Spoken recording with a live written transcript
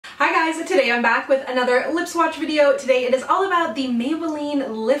guys, today I'm back with another lip swatch video. Today it is all about the Maybelline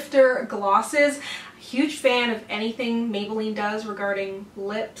Lifter glosses. Huge fan of anything Maybelline does regarding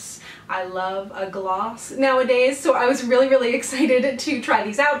lips. I love a gloss nowadays, so I was really excited to try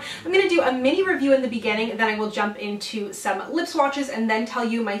these out. I'm going to do a mini review in the beginning, then I will jump into some lip swatches and then tell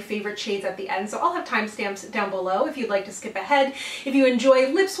you my favorite shades at the end. So I'll have timestamps down below if you'd like to skip ahead. If you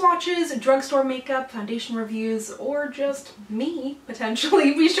enjoy lip swatches, drugstore makeup, foundation reviews, or just me,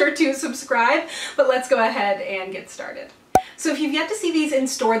 potentially, be sure to subscribe. But let's go ahead and get started. So if you've yet to see these in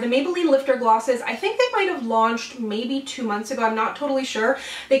store, the Maybelline Lifter glosses, I think they might have launched maybe 2 months ago. I'm not totally sure.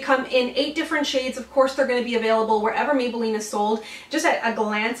 They come in 8 different shades. Of course, they're going to be available wherever Maybelline is sold. Just at a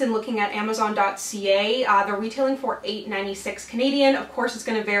glance and looking at Amazon.ca, they're retailing for $8.96 Canadian. Of course, it's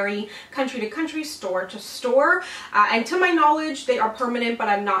going to vary country to country, store to store. And to my knowledge, they are permanent, but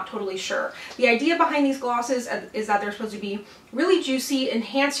I'm not totally sure. The idea behind these glosses is that they're supposed to be really juicy,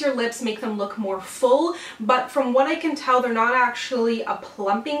 enhance your lips, make them look more full, but from what I can tell, they're not actually a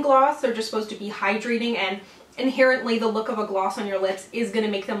plumping gloss. They're just supposed to be hydrating, and inherently the look of a gloss on your lips is going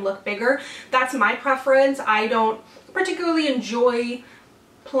to make them look bigger. That's my preference. I don't particularly enjoy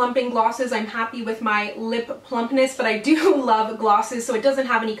plumping glosses. I'm happy with my lip plumpness, but I do love glosses, so it doesn't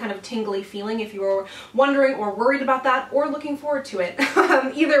have any kind of tingly feeling if you were wondering or worried about that or looking forward to it.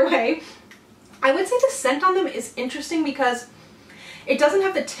 Either way, I would say the scent on them is interesting because it doesn't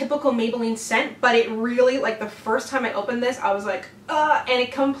have the typical Maybelline scent, but it really, like, the first time I opened this, I was like, and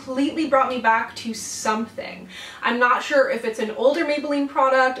it completely brought me back to something. I'm not sure if it's an older Maybelline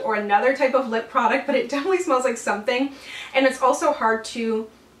product or another type of lip product, but it definitely smells like something. And it's also hard to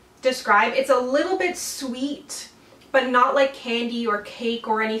describe. It's a little bit sweet, but not like candy or cake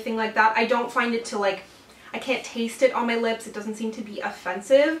or anything like that. I don't find it to, like, I can't taste it on my lips. It doesn't seem to be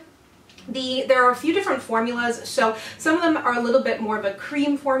offensive. There are a few different formulas, so some of them are a little bit more of a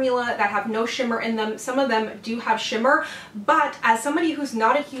cream formula that have no shimmer in them. Some of them do have shimmer, but as somebody who's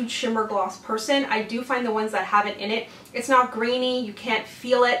not a huge shimmer gloss person, I do find the ones that have it in it, it's not grainy, you can't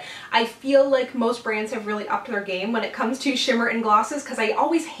feel it. I feel like most brands have really upped their game when it comes to shimmer and glosses, because I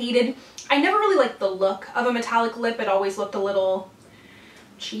never really liked the look of a metallic lip. It always looked a little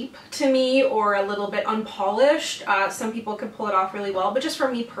cheap to me or a little bit unpolished. Some people could pull it off really well, but just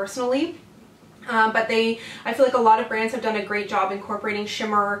for me personally, I feel like a lot of brands have done a great job incorporating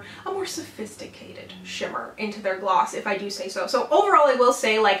shimmer, a more sophisticated shimmer, into their gloss, if I do say so. So overall, I will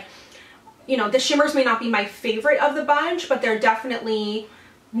say, like, you know, the shimmers may not be my favorite of the bunch, but they're definitely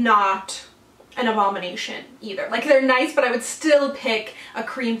not an abomination either. Like, they're nice, but I would still pick a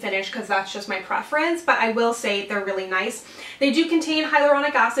cream finish because that's just my preference, but I will say they're really nice. They do contain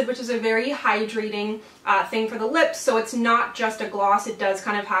hyaluronic acid, which is a very hydrating thing for the lips, so it's not just a gloss. It does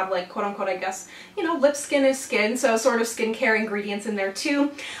kind of have, like, quote unquote, I guess, you know, lip skin is skin, so sort of skincare ingredients in there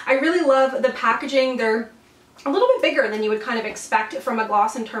too. I really love the packaging. They're a little bit bigger than you would kind of expect from a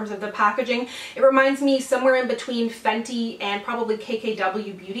gloss in terms of the packaging. It reminds me somewhere in between Fenty and probably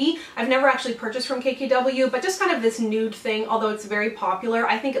KKW Beauty. I've never actually purchased from KKW, but just kind of this nude thing, although it's very popular.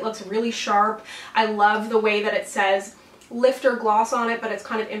 I think it looks really sharp. I love the way that it says Lifter gloss on it, but it's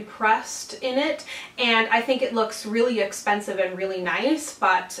kind of impressed in it, and I think it looks really expensive and really nice.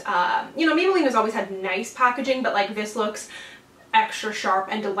 But you know, Maybelline has always had nice packaging, but like this looks extra sharp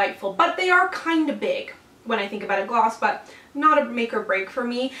and delightful. But they are kind of big when I think about a gloss, but not a make or break for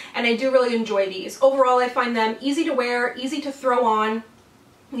me, and I do really enjoy these. Overall, I find them easy to wear, easy to throw on.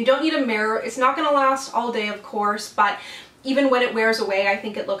 You don't need a mirror. It's not going to last all day, of course, but even when it wears away, I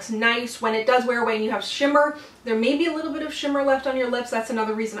think it looks nice. When it does wear away and you have shimmer, there may be a little bit of shimmer left on your lips. That's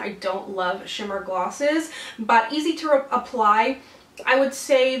another reason I don't love shimmer glosses, but easy to apply. I would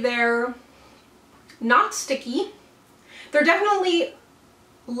say they're not sticky. They're definitely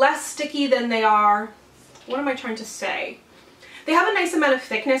less sticky than they are. What am I trying to say? They have a nice amount of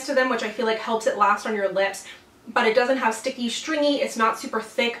thickness to them, which I feel like helps it last on your lips, but it doesn't have sticky, stringy. It's not super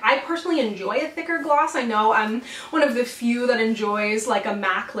thick. I personally enjoy a thicker gloss. I know I'm one of the few that enjoys like a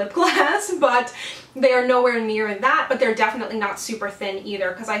MAC lip gloss, but they are nowhere near that, but they're definitely not super thin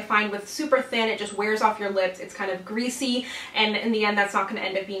either, because I find with super thin, it just wears off your lips. It's kind of greasy, and in the end, that's not going to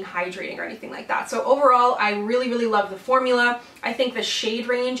end up being hydrating or anything like that. So overall, I really love the formula. I think the shade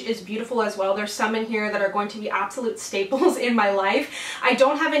range is beautiful as well. There's some in here that are going to be absolute staples in my life. I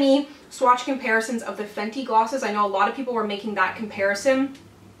don't have any swatch comparisons of the Fenty glosses. I know a lot of people were making that comparison.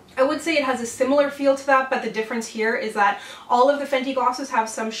 I would say it has a similar feel to that, but the difference here is that all of the Fenty glosses have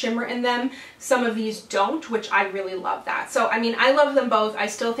some shimmer in them. Some of these don't, which I really love that. So, I mean, I love them both. I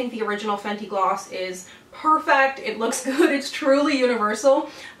still think the original Fenty gloss is perfect. It looks good. It's truly universal,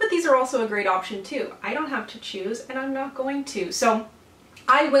 but these are also a great option too. I don't have to choose, and I'm not going to. So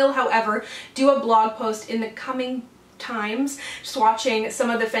I will, however, do a blog post in the coming times swatching some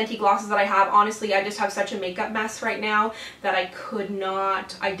of the Fenty glosses that I have. Honestly, I just have such a makeup mess right now that I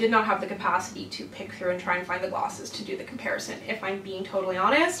did not have the capacity to pick through and try and find the glosses to do the comparison. If I'm being totally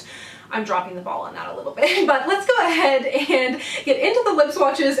honest, I'm dropping the ball on that a little bit. But let's go ahead and get into the lip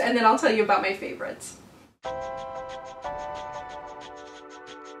swatches, and then I'll tell you about my favorites.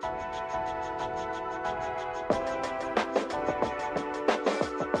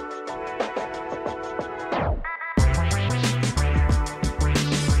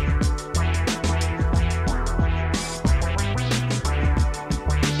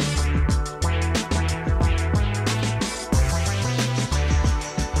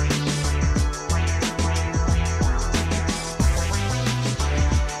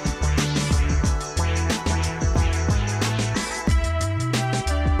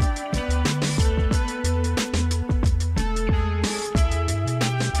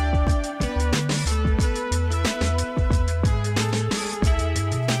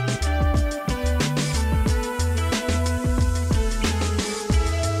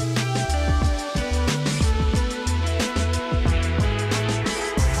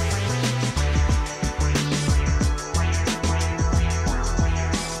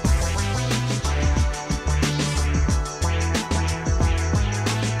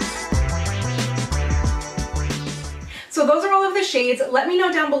 So those are all of the shades. Let me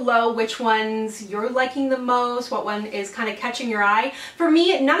know down below which ones you're liking the most, what one is kind of catching your eye. For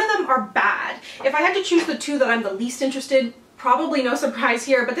me, none of them are bad. If I had to choose the two that I'm the least interested, probably no surprise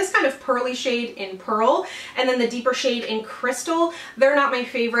here, but this kind of pearly shade in Pearl and then the deeper shade in Crystal, they're not my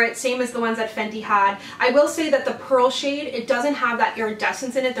favorite, same as the ones that Fenty had. I will say that the Pearl shade, it doesn't have that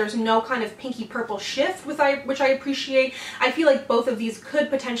iridescence in it. There's no kind of pinky purple shift, which I appreciate. I feel like both of these could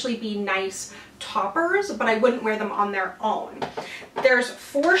potentially be nice toppers, but I wouldn't wear them on their own. There's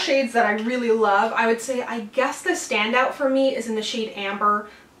 4 shades that I really love. I would say, I guess the standout for me is in the shade Amber.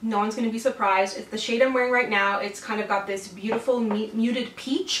 No one's going to be surprised. It's the shade I'm wearing right now. It's kind of got this beautiful muted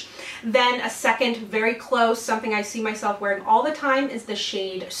peach. Then a second, very close, something I see myself wearing all the time, is the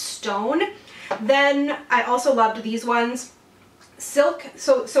shade Stone. Then I also loved these ones. Silk,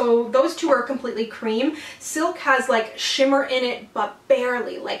 so those two are completely cream. Silk has like shimmer in it, but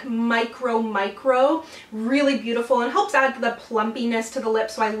barely, like micro, really beautiful, and helps add the plumpiness to the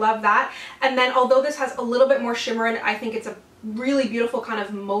lips, so I love that. And then although this has a little bit more shimmer in it, I think it's a really beautiful kind of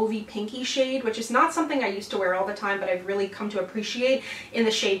mauvey pinky shade, which is not something I used to wear all the time, but I've really come to appreciate, in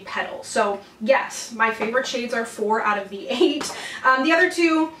the shade Petal. So yes, my favorite shades are 4 out of the 8. The other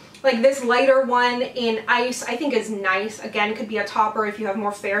two, like this lighter one in Ice, I think is nice. Again, could be a topper if you have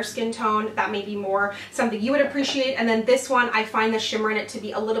more fair skin tone. That may be more something you would appreciate. And then this one, I find the shimmer in it to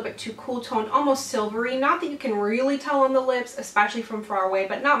be a little bit too cool toned, almost silvery. Not that you can really tell on the lips, especially from far away,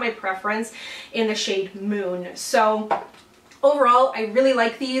 but not my preference, in the shade Moon. So overall, I really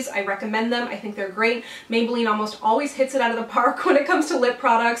like these. I recommend them. I think they're great. Maybelline almost always hits it out of the park when it comes to lip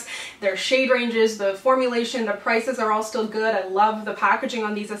products. Their shade ranges, the formulation, the prices are all still good. I love the packaging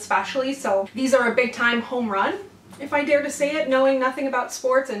on these especially. So these are a big time home run, if I dare to say it, knowing nothing about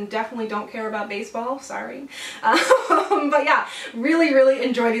sports and definitely don't care about baseball, sorry. But yeah, really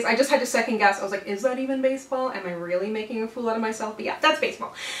enjoy these. I just had to second guess. I was like, is that even baseball? Am I really making a fool out of myself? But yeah, that's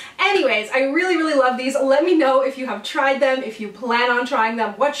baseball. Anyways, I really love these. Let me know if you have tried them, if you plan on trying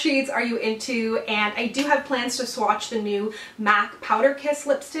them, what shades are you into, and I do have plans to swatch the new MAC Powder Kiss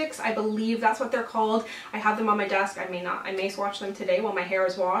lipsticks. I believe that's what they're called. I have them on my desk. I may not. I may swatch them today while my hair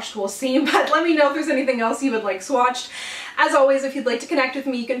is washed. We'll see, but let me know if there's anything else you would like swatched. As always, if you'd like to connect with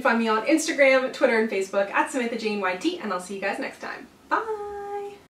me, you can find me on Instagram, Twitter, and Facebook at SamanthaJaneYT, and I'll see you guys next time. Bye!